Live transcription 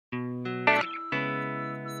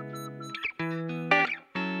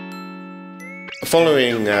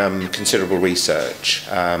Following considerable research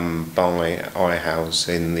by iHowz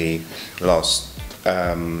in the last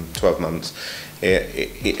 12 months,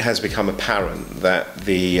 it has become apparent that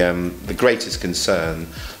the greatest concern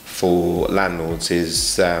for landlords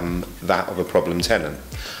is that of a problem tenant,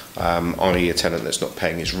 i.e. a tenant that's not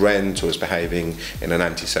paying his rent or is behaving in an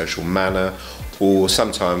antisocial manner, or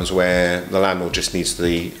sometimes where the landlord just needs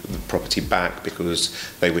the property back because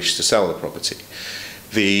they wish to sell the property.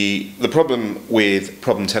 The problem with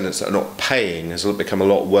problem tenants that are not paying has become a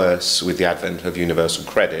lot worse with the advent of universal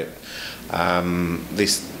credit.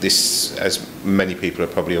 This, as many people are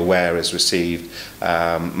probably aware, has received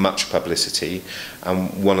much publicity,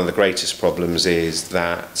 and one of the greatest problems is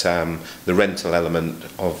that the rental element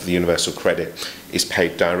of the universal credit is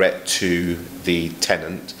paid direct to the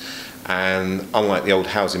tenant, and unlike the old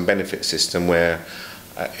housing benefit system where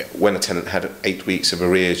when a tenant had 8 weeks of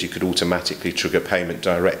arrears, you could automatically trigger payment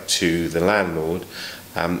direct to the landlord.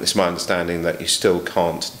 It's my understanding that you still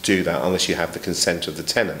can't do that unless you have the consent of the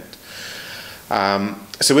tenant.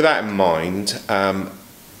 So with that in mind,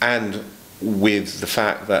 and with the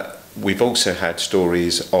fact that we've also had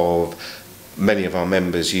stories of many of our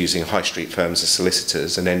members using high street firms as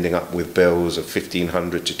solicitors and ending up with bills of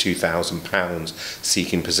 £1,500 to £2,000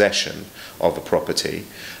 seeking possession of a property,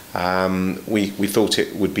 we thought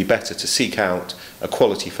it would be better to seek out a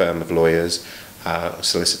quality firm of lawyers,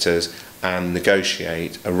 solicitors, and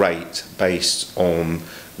negotiate a rate based on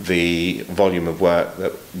the volume of work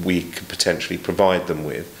that we could potentially provide them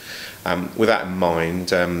with. With that in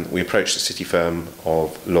mind, we approached a city firm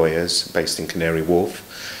of lawyers based in Canary Wharf,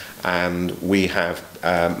 and we have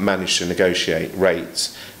managed to negotiate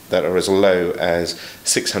rates that are as low as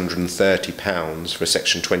 £630 for a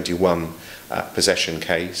Section 21 possession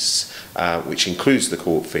case, which includes the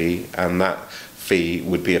court fee, and that fee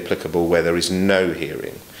would be applicable where there is no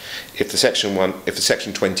hearing. If the Section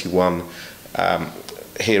 21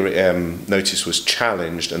 notice was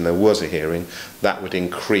challenged and there was a hearing, that would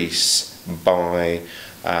increase by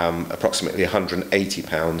approximately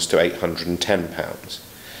 £180 to £810.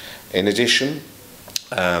 In addition,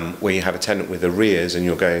 where you have a tenant with arrears and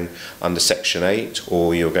you're going under Section 8,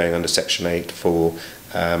 or you're going under Section 8 for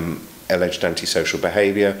alleged antisocial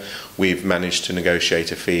behaviour, we've managed to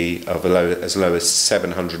negotiate a fee of as low as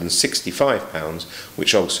 £765,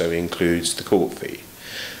 which also includes the court fee.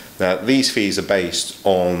 Now, these fees are based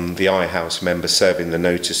on the iHowz members serving the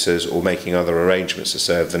notices or making other arrangements to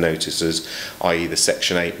serve the notices, i.e. the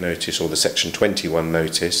Section 8 notice or the Section 21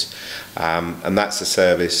 notice, and that's a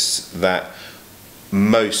service that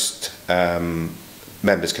most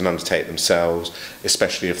members can undertake themselves,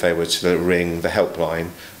 especially if they were to ring the helpline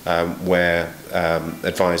where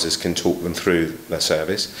advisors can talk them through the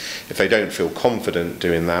service. If they don't feel confident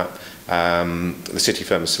doing that, the city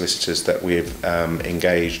firm of solicitors that we've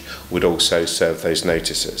engaged would also serve those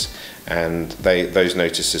notices, and those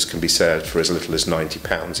notices can be served for as little as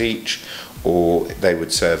 £90 each, or they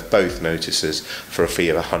would serve both notices for a fee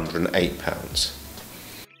of £108.